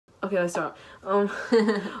Okay, let's start. Oh,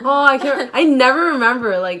 I can't. I never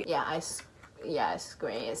remember. Like, I screamed.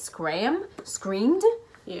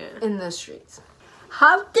 Yeah. In the streets.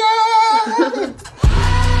 Hopkins.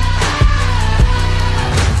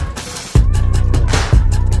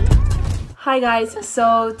 Hi guys.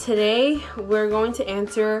 So today we're going to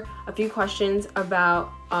answer a few questions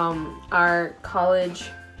about our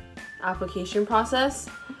college application process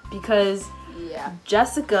because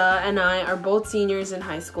Jessica and I are both seniors in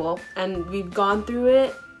high school and we've gone through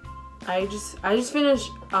it. I just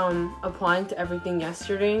finished applying to everything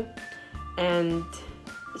yesterday, and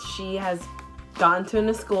she has gotten to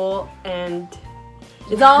a school and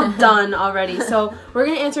it's all done already. So we're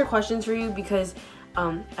gonna answer questions for you because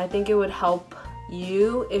I think it would help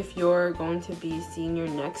you if you're going to be senior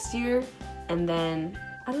next year, and then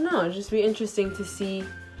I don't know, it'd just be interesting to see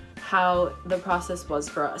how the process was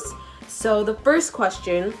for us. So the first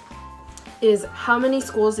question is, how many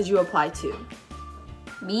schools did you apply to?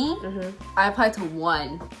 Me? I applied to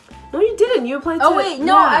 1. No, you didn't. You applied to... Oh, wait.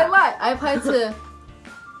 No, I lied. I applied to,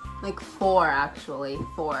 like, 4, actually.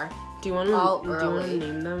 4. Do you want to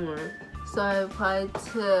name them? Or? So I applied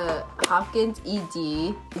to Hopkins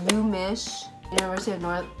ED, UMich, University of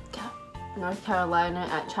North Carolina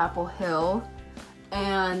at Chapel Hill,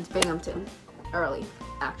 and Binghamton. Early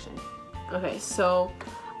action. Okay, so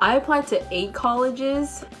I applied to 8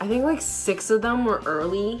 colleges. I think like 6 of them were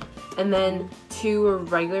early, and then 2 were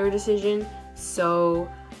regular decision. So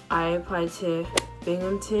I applied to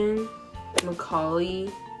Binghamton, Macaulay,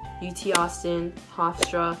 UT Austin,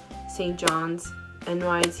 Hofstra, St. John's,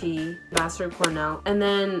 NYT, Vassar Cornell, and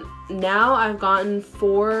then now I've gotten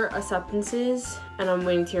 4 acceptances and I'm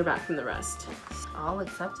waiting to hear back from the rest. All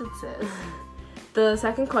acceptances. The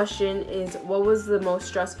second question is, what was the most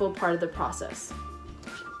stressful part of the process?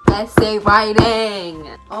 Essay writing.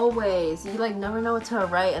 Always. You like never know what to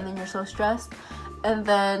write and then you're so stressed, and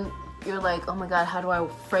then you're like, oh my god, how do I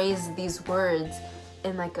phrase these words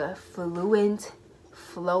in like a fluent,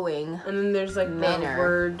 flowing and then there's like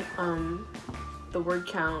manner. The word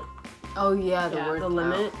count. Oh yeah, the word count.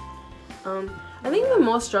 Limit. I think the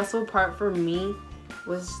most stressful part for me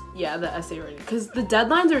was the essay writing, because the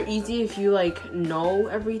deadlines are easy if you like know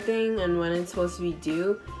everything and when it's supposed to be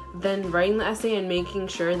due. Then writing the essay and making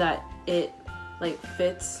sure that it like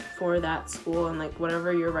fits for that school and like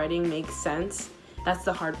whatever you're writing makes sense, that's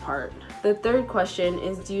the hard part. The third question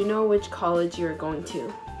is, do you know which college you're going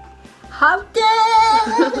to?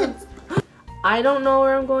 Hopkins! I don't know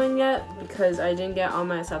where I'm going yet because I didn't get all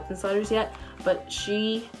my acceptance letters yet, but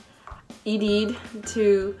she ED'd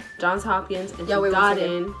to Johns Hopkins and she got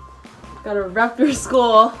a rep your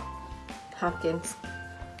school. Hopkins.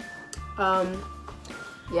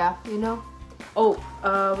 Yeah, you know? Oh,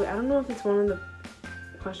 wait, I don't know if it's one of the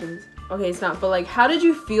questions. Okay, it's not, but like, how did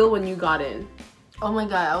you feel when you got in? Oh my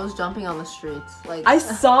god, I was jumping on the streets. Like, I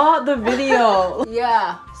saw the video.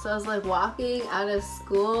 Yeah, so I was like walking out of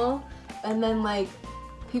school, and then like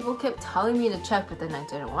people kept telling me to check, but then I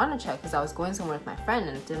didn't want to check because I was going somewhere with my friend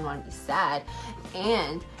and I didn't want to be sad.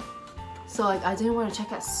 And so like I didn't want to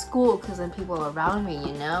check at school because then people were around me,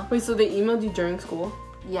 you know? Wait, so they emailed you during school?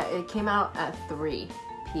 Yeah, it came out at 3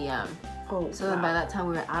 p.m. Oh, so then by that time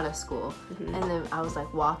we were out of school. And then I was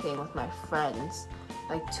like walking with my friends,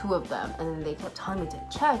 like 2 of them, and then they kept telling me to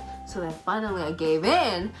check. So then finally I gave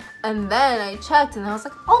in, and then I checked and I was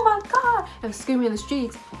like, oh my god! I was screaming in the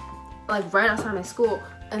streets, like right outside my school.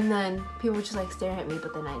 And then people were just like staring at me,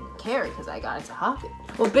 but then I didn't care because I got into Hopkins.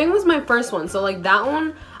 Well, Bing was my first one, so like that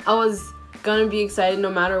one I was gonna be excited no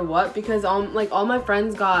matter what because all my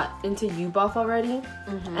friends got into UBuff already,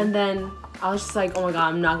 and then I was just like, oh my god,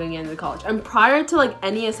 I'm not gonna get into college. And prior to like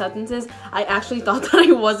any acceptances, I actually thought that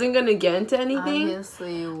I wasn't gonna get into anything.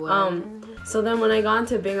 Obviously you were. So then when I got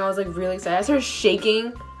into Bing, I was like really excited. I started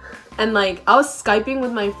shaking, and like I was Skyping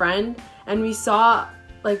with my friend, and we saw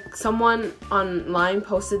like someone online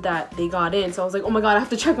posted that they got in, so I was like, oh my god, I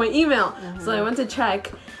have to check my email. So I went to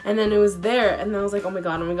check, and then it was there, and then I was like, oh my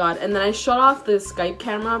god, and then I shut off the Skype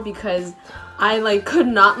camera because I like could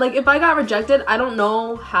not, like if I got rejected, I don't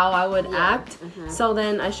know how I would act. So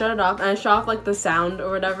then I shut it off, and I shut off like the sound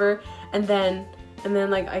or whatever, and then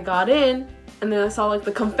like I got in, and then I saw like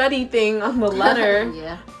the confetti thing on the letter.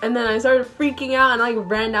 And then I started freaking out and like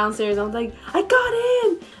ran downstairs. I was like, I got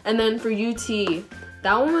in. And then for UT,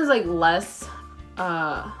 that one was like less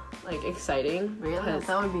like exciting. Really?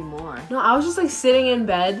 That would be more. No, I was just like sitting in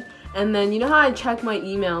bed, and then you know how I check my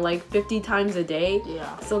email like 50 times a day?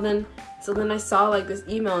 Yeah. So then I saw like this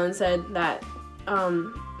email and said that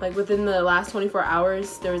like within the last 24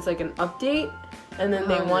 hours, there was like an update. And then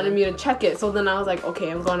they wanted me to check it. So then I was like,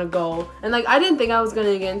 okay, I'm gonna go. And like, I didn't think I was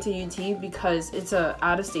gonna get into UT because it's a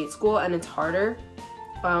out-of-state school and it's harder.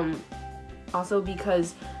 Also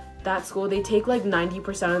because that school, they take like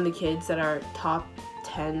 90% of the kids that are top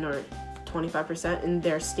 10 or 25% in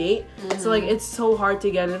their state. So like, it's so hard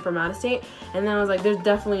to get in from out of state. And then I was like, there's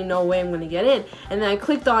definitely no way I'm gonna get in. And then I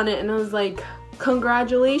clicked on it and I was like,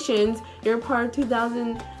 congratulations, you're part of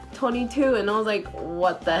 2022. And I was like,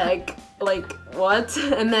 what the heck? Like, what?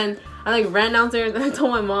 And then I like ran downstairs and I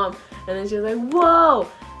told my mom, and then she was like, whoa.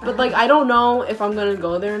 But like, I don't know if I'm gonna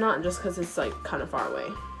go there or not, just because it's like kind of far away.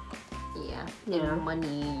 Yeah.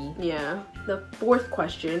 Money. Yeah. The fourth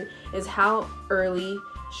question is, how early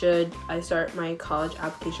should I start my college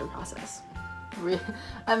application process?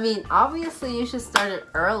 I mean, obviously you should start it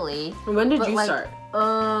early. When did you start?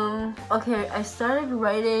 Okay, I started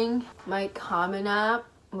writing my Common App,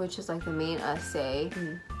 which is like the main essay,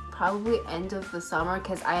 probably end of the summer,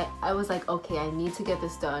 because I was like, okay, I need to get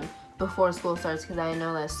this done before school starts, because I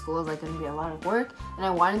know that school is like going to be a lot of work, and I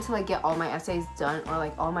wanted to like get all my essays done, or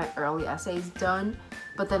like all my early essays done,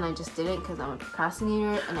 but then I just didn't because I'm a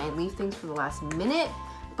procrastinator and I leave things for the last minute.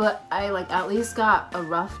 But I like at least got a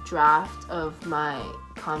rough draft of my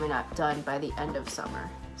Common App done by the end of summer,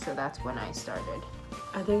 so that's when I started.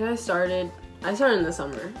 I think I started in the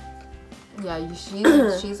summer. Yeah,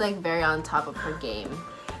 she's like very on top of her game.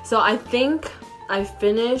 So I think I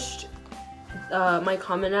finished my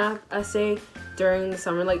Common App essay during the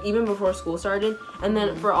summer, like even before school started. And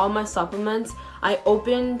then for all my supplements, I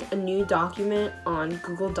opened a new document on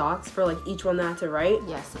Google Docs for like each one that I had to write.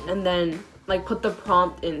 Yes. And then like put the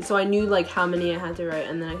prompt in, so I knew like how many I had to write,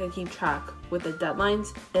 and then I could keep track with the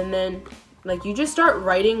deadlines. And then like you just start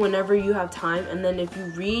writing whenever you have time, and then if you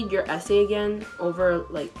read your essay again over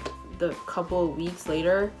like the couple of weeks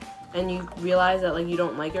later and you realize that like you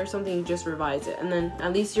don't like it or something, you just revise it, and then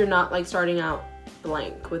at least you're not like starting out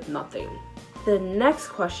blank with nothing. The next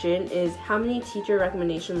question is, how many teacher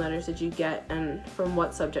recommendation letters did you get, and from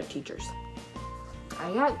what subject teachers?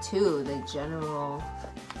 I got 2, the general,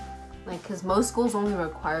 like, because most schools only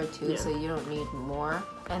require 2, so you don't need more.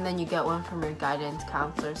 And then you get one from your guidance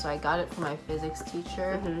counselor, so I got it from my physics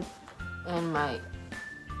teacher and my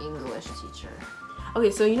English teacher.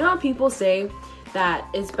 Okay, so you know how people say that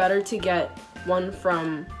it's better to get one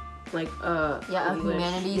from like English,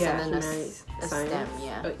 humanities and then humanities, a STEM,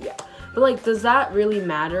 but like, does that really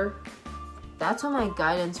matter? That's what my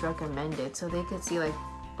guidance recommended, so they could see like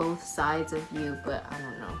both sides of you, but I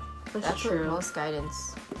don't know. That's true. What most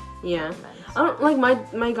guidance recommends. I don't like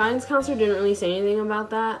my guidance counselor didn't really say anything about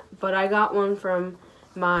that, but I got one from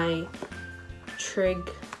my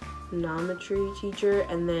trigonometry teacher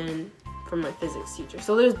and then from my physics teacher.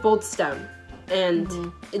 So there's both STEM,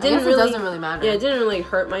 and it doesn't really matter. Yeah, it didn't really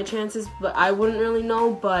hurt my chances, but I wouldn't really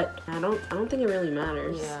know. But I don't think it really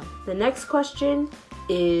matters. Yeah. The next question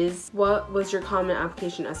is, what was your common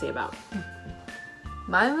application essay about?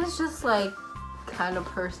 Mine was just like kind of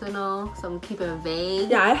personal, so I'm keeping it vague.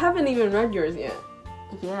 Yeah, I haven't even read yours yet.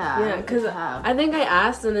 Yeah, because I think I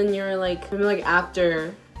asked, and then you were like, maybe like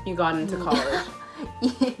after you got into college.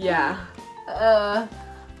 Yeah.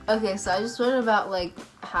 Okay, so I just wrote about like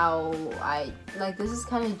how I like, this is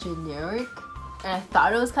kind of generic, and I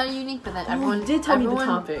thought it was kind of unique, but then everyone did tell me the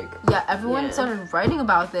topic. Yeah, everyone started writing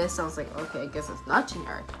about this, so I was like, okay, I guess it's not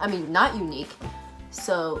generic. I mean, not unique.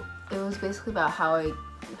 So it was basically about how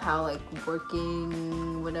like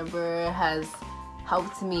working whatever has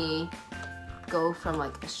helped me go from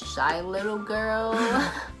like a shy little girl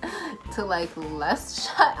to like less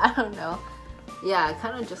shy. I don't know. Yeah,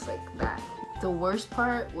 kind of just like that. The worst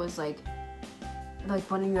part was like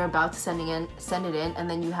when you're about to send it in, and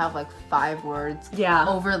then you have like 5 words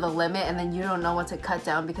over the limit, and then you don't know what to cut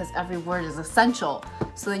down because every word is essential.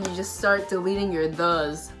 So then you just start deleting your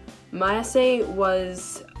thes. My essay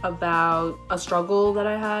was about a struggle that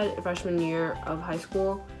I had freshman year of high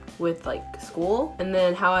school with like school, and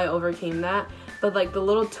then how I overcame that. But like the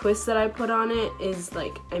little twist that I put on it is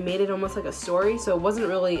like I made it almost like a story, so it wasn't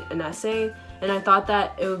really an essay. And I thought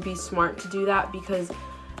that it would be smart to do that because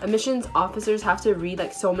admissions officers have to read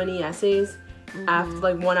like so many essays after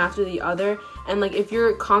like one after the other, and like if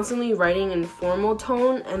you're constantly writing in formal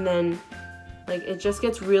tone, and then like it just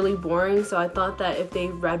gets really boring. So I thought that if they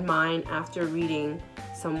read mine after reading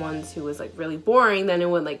someone's who was like really boring, then it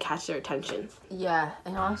would like catch their attention. Yeah,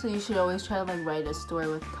 and also you should always try to like write a story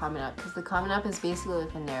with Common App, because the Common App is basically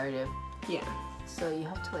like a narrative. Yeah. So you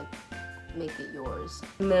have to like make it yours.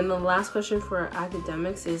 And then the last question for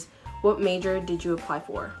academics is, what major did you apply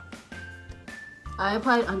for? I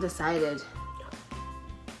applied undecided.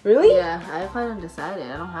 Really? Yeah, I applied undecided.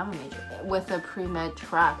 I don't have a major. With a pre-med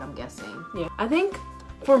track, I'm guessing. Yeah. I think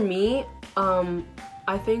for me,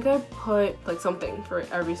 I think I put like something for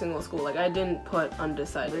every single school. Like I didn't put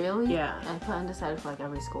undecided. Really? Yeah. I put undecided for like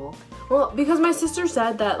every school. Well, because my sister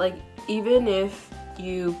said that like even if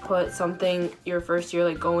you put something your first year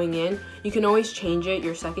like going in, you can always change it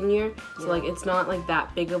your second year. So like it's not like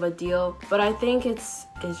that big of a deal. But I think it's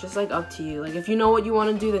just like up to you. Like if you know what you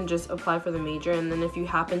want to do, then just apply for the major, and then if you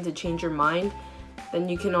happen to change your mind, then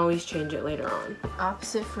you can always change it later on.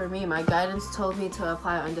 Opposite for me, my guidance told me to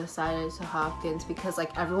apply undecided to Hopkins because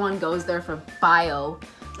like everyone goes there for bio.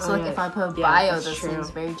 So like if I put bio, that seems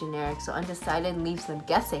very generic. So undecided leaves them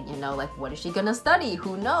guessing, you know, like what is she gonna study?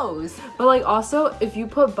 Who knows? But like also if you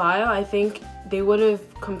put bio, I think they would have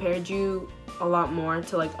compared you a lot more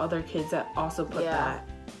to like other kids that also put that.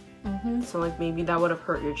 So like maybe that would have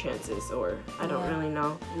hurt your chances, or I don't really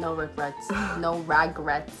know. No regrets. No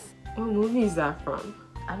regrets. What movie is that from?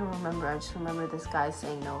 I don't remember. I just remember this guy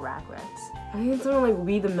saying no regrets. I think it's from like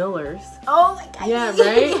We the Millers. Oh my god. Yeah,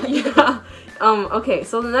 right? Yeah. Okay,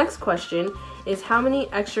 so the next question is how many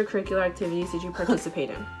extracurricular activities did you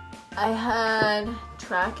participate in? I had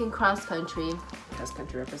track and cross country. Cross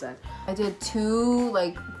country represent. I did 2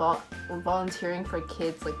 like volunteering for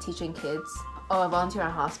kids, like teaching kids. Oh, I volunteered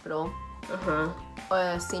at a hospital.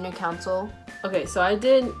 Senior council. Okay, so I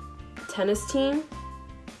did tennis team.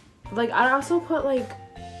 Like I also put like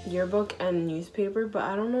yearbook and newspaper, but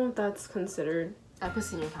I don't know if that's considered. I put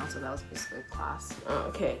senior council. That was basically a class. Oh,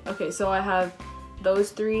 okay. Okay, so I have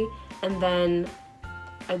those 3, and then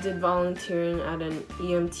I did volunteering at an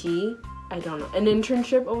EMT. I don't know, an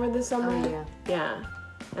internship over the summer. Oh, yeah. Yeah,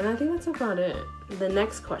 and I think that's about it. The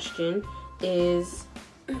next question is,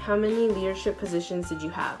 how many leadership positions did you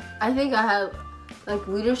have? I think I have like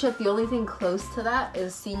leadership. The only thing close to that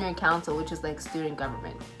is senior council, which is like student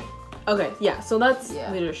government. Okay, yeah, so that's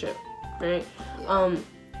leadership, right? Yeah.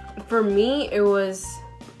 For me, it was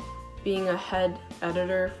being a head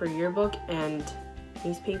editor for yearbook and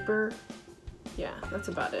newspaper. Yeah, that's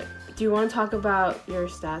about it. Do you want to talk about your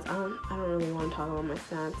stats? I don't really want to talk about my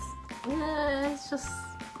stats. It's just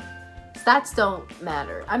stats don't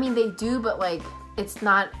matter. I mean, they do, but like it's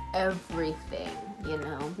not everything, you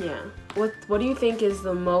know? Yeah. What do you think is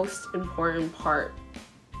the most important part?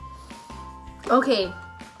 Okay.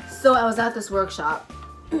 So I was at this workshop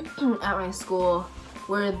at my school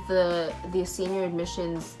where the senior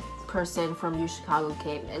admissions person from U Chicago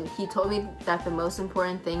came, and he told me that the most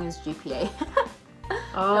important thing is GPA.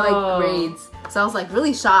 Like grades. So I was like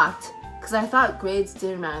really shocked because I thought grades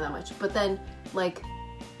didn't matter that much. But then like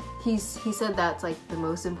he said that's like the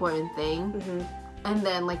most important thing. And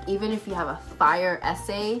then like even if you have a fire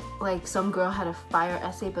essay, like some girl had a fire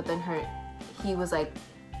essay, but then he was like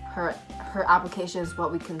her application is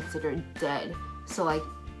what we consider dead. So like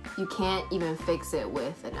you can't even fix it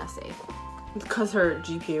with an essay. Because her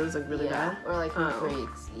GPA was like really bad? Or like her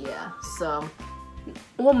grades. Yeah. So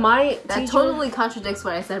well, my that teacher totally contradicts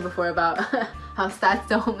what I said before about how stats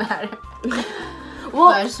don't matter. Well,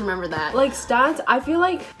 but I just remember that. Like stats, I feel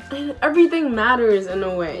like everything matters in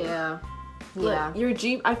a way. Yeah. Yeah.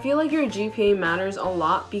 I feel like your GPA matters a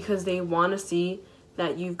lot because they want to see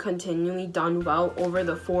that you've continually done well over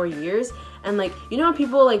the 4 years. And like, you know how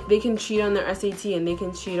people like they can cheat on their SAT and they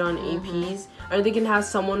can cheat on APs, or they can have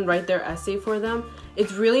someone write their essay for them.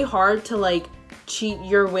 It's really hard to like cheat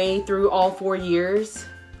your way through all 4 years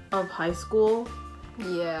of high school.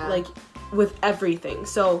 Yeah. Like with everything.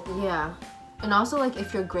 So yeah. And also like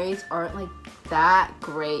if your grades aren't like that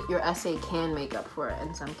great, your essay can make up for it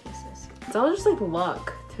in some cases. It's all just like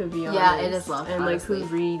luck, to be honest. Yeah, it is luck. And honestly. like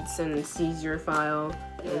who reads and sees your file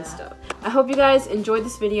and stuff. I hope you guys enjoyed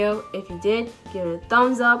this video. If you did, give it a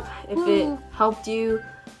thumbs up. If it helped you,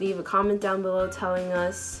 leave a comment down below telling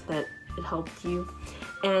us that it helped you.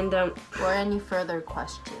 And or any further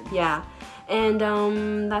questions. Yeah.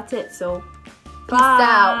 And that's it. So peace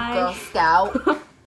out, Girl Scout.